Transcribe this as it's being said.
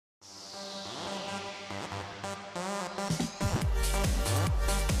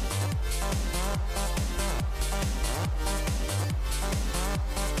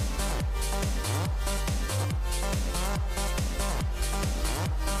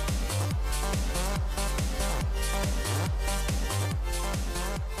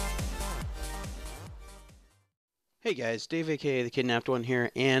Hey guys, Dave aka the Kidnapped One here,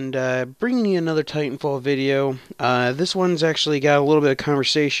 and bringing you another Titanfall video. This one's actually got a little bit of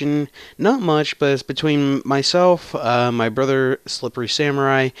conversation, not much, but it's between myself, my brother Slippery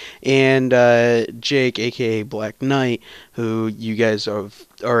Samurai, and Jake aka Blackknight, who you guys have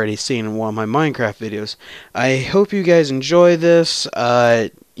already seen in one of my Minecraft videos. I hope you guys enjoy this.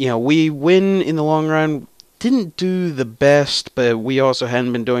 We win in the long run. Didn't do the best, but we also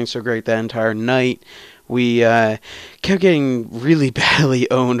hadn't been doing so great that entire night. We kept getting really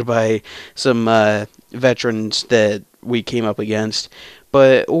badly owned by some veterans that we came up against.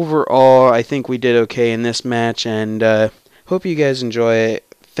 But overall, I think we did okay in this match, and hope you guys enjoy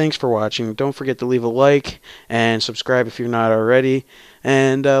it. Thanks for watching. Don't forget to leave a like and subscribe if you're not already.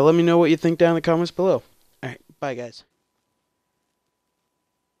 And let me know what you think down in the comments below. Alright, bye guys.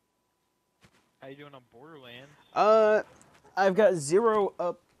 How you doing on Borderlands? I've got 0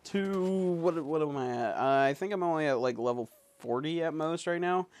 up to what am I at? I think I'm only at like level 40 at most right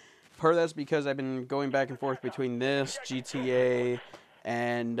now. Part of that's because I've been going back and forth between this, GTA,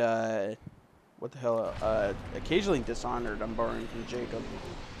 and what the hell? Occasionally Dishonored. I'm borrowing from Jacob.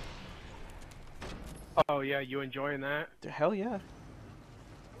 Oh yeah, you enjoying that? Hell yeah.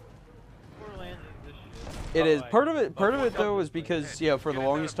 Borderlands is this shit. It is. Part of it though is because for the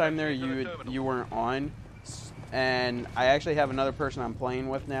longest time there you weren't on. And I actually have another person I'm playing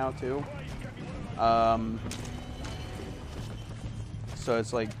with now too. So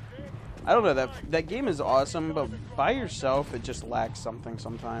it's like, I don't know, that game is awesome, but by yourself it just lacks something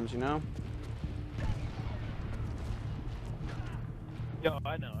sometimes, you know? Yo,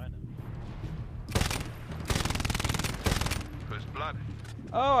 I know. First blood.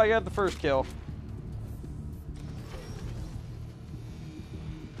 Oh, I got the first kill.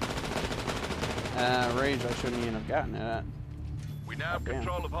 Rage, I shouldn't even have gotten it at. We now have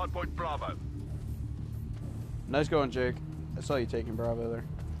control of Hardpoint Bravo. Nice going, Jake. I saw you taking Bravo there.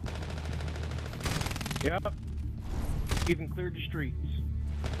 Yep. Even cleared the streets.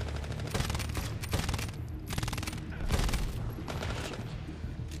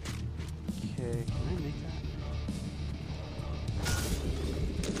 Okay, can I make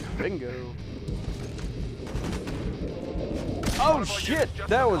that? Bingo. Oh shit,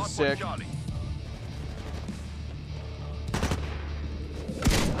 that was sick.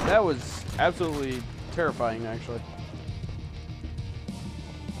 That was absolutely terrifying, actually.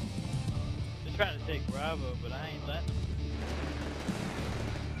 Just trying to take Bravo, but I ain't letting them.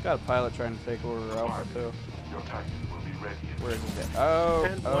 Got a pilot trying to take over Alpha too. Your Titan will be ready. Where is it? Oh,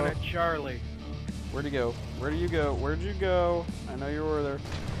 10-1 at Charlie. Where'd he go? Where do you go? Where'd you go? I know you were there.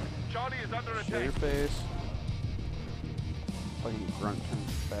 Charlie is under Show attack. your face. Fucking grunt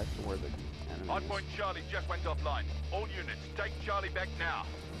turns back to where the enemy Hardpoint is. Charlie just went offline. All units, take Charlie back now.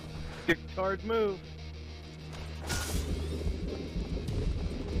 Hard move.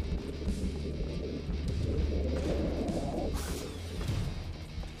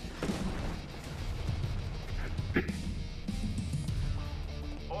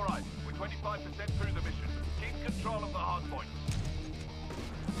 Alright, we're 25% through the mission. Keep control of the hardpoint.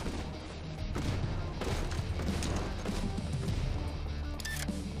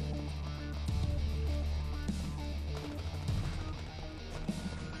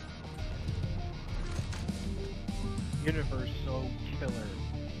 Universe so killer.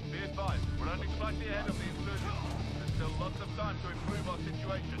 Be advised, we're only slightly ahead of the insurgents. There's still lots of time to improve our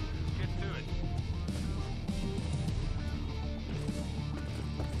situation. Get to it.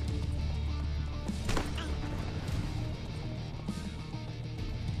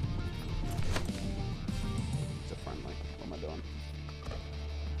 It's a friendly. What am I doing?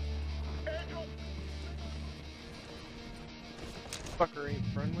 Fucker ain't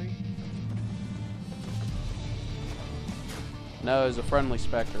friendly. No, it was a friendly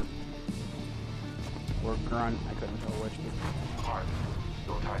Spectre. Or grunt. I couldn't tell which. Hard.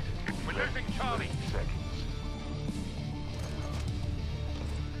 Your Titan. We're losing Charlie. Seconds.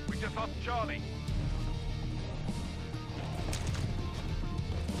 We just lost Charlie.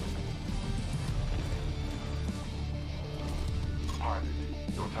 Hard.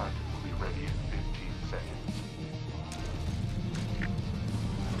 Your Titan will be ready in 15 seconds.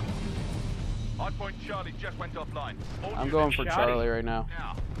 Hardpoint Charlie just went offline. All I'm units going for shot Charlie right now.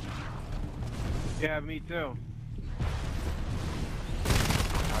 now. Yeah, me too.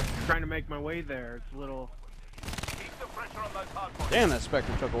 Trying to make my way there. It's a little. Keep the pressure on those hardpoints. Damn, that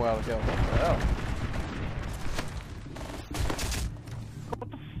Spectre took a while to kill. What the hell? What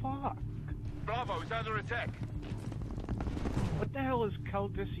the fuck? Bravo is under attack. What the hell is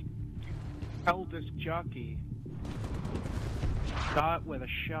Keldis Jockey? Shot with a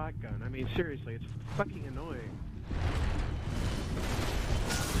shotgun. I mean, seriously, it's fucking annoying.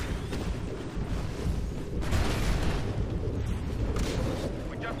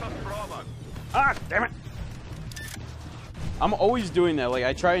 lost Bravo. Ah, damn it! I'm always doing that. Like,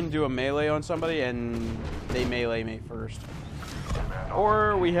 I try and do a melee on somebody, and they melee me first.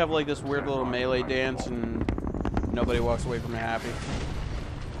 Or we have, like, this weird little melee dance, and nobody walks away from it happy.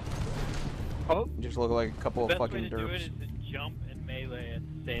 Oh, Just look like a couple the of best way fucking to do it derps. is to jump and melee at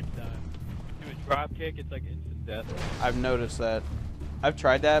the same time. Do a drop kick, it's like instant death. I've noticed that. I've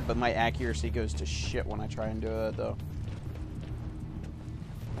tried that, but my accuracy goes to shit when I try and do that, though.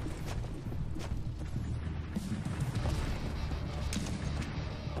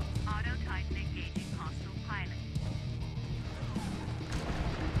 Auto-Titan engaging hostile pilot.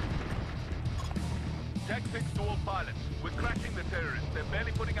 Tech 6 to all pilots. We're crashing the terrorists. They're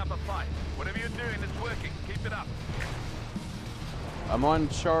barely putting up a fight. Whatever you're doing, it's working. Keep it up. I'm on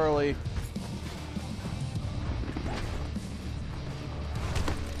Charlie.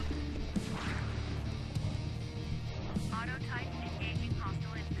 Auto-Titan engaging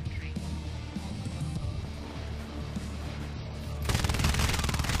hostile infantry.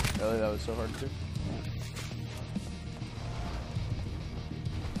 Really, that was so hard to do.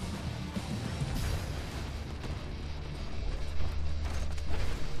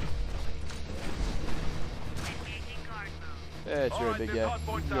 Engaging guard mode. Yeah, it's All really right, big there's guy. hard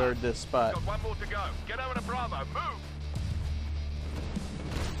points Guard out. this spot. Got one more to go. Get over to Bravo. Move.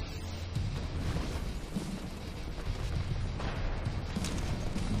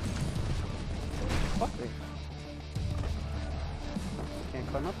 Fuck me. Can't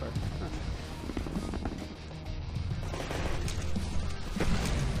climb up there. Huh.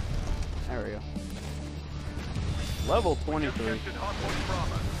 There we go. Level 23. Captured hard point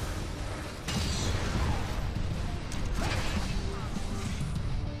Bravo.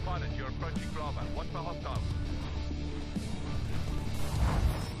 Pilot, you're approaching Bravo. Watch for hostiles.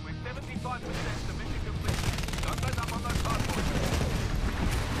 With 75% the mission complete. Don't let up on those hard points.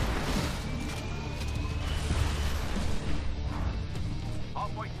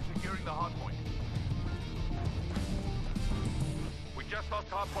 Hard point is securing the hard point. We just lost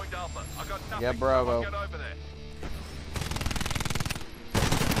hard point Alpha. I got nothing. Yeah, Bravo. Someone get over there.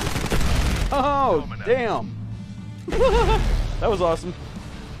 Oh, damn! That was awesome.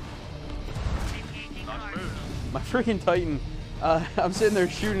 Engaging Nice guard move. mode. My freaking Titan, I'm sitting there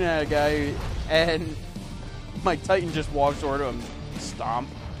shooting at a guy, and my Titan just walks over to him, stomp.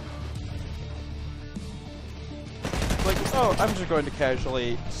 Like, oh, I'm just going to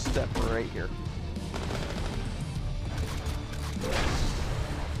casually step right here.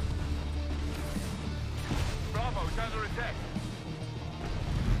 Bravo is under attack.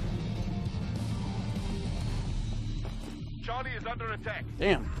 Charlie is under attack.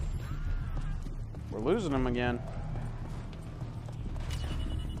 Damn. We're losing him again.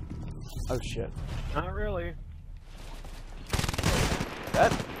 Oh shit. Not really.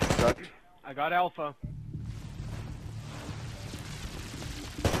 That sucked. I got Alpha.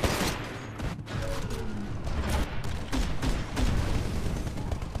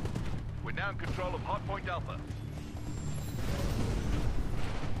 We're now in control of Hardpoint Alpha.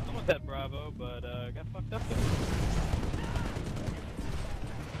 Almost at Bravo, but got fucked up there.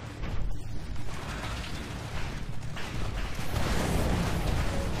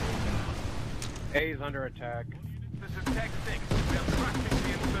 A is under attack. This is Tech 6. We are crashing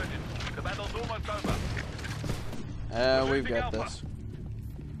the insurgents. The battle's almost over. We've losing got Alpha. this.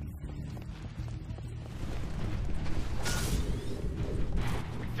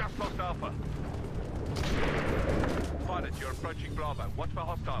 We just lost Alpha. Pilot, you're approaching Bravo. Watch for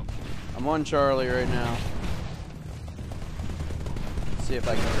hostiles. I'm on Charlie right now. Let's see if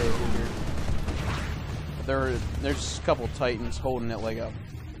I can take it here. There's a couple Titans holding it like a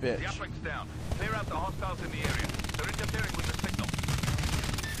The bitch. uplink's down. Clear out the hostiles in the area. They're interfering with the signal.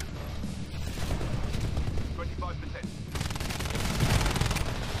 25%.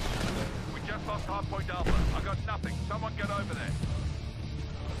 We just lost Hardpoint Alpha. I got nothing. Someone get over there.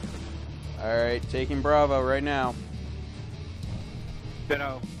 Alright, taking Bravo right now.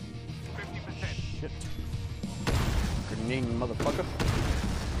 Ditto. 50%. Shit. Grenade, motherfucker.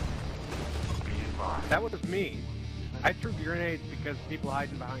 That was me. I threw grenades because people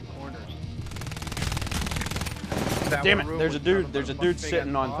hiding behind corners. That Damn one it! room There's a was dude. covered There's a by dude big sitting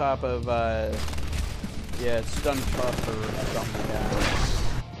ass on box. top of. Yeah, stun puff or something.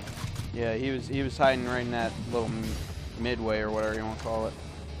 Yeah, he was hiding right in that little midway or whatever you want to call it.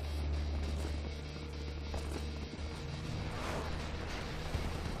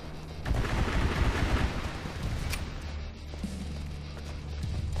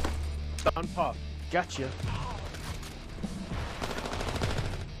 Stun puff. Gotcha.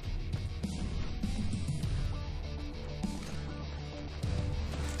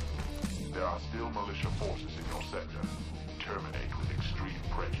 There are still militia forces in your sector. Terminate with extreme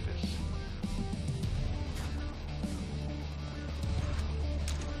prejudice.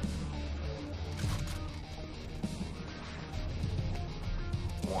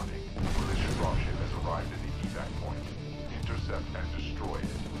 Warning. Militia dropship has arrived at the evac point. Intercept and destroy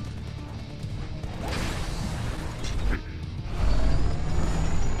it.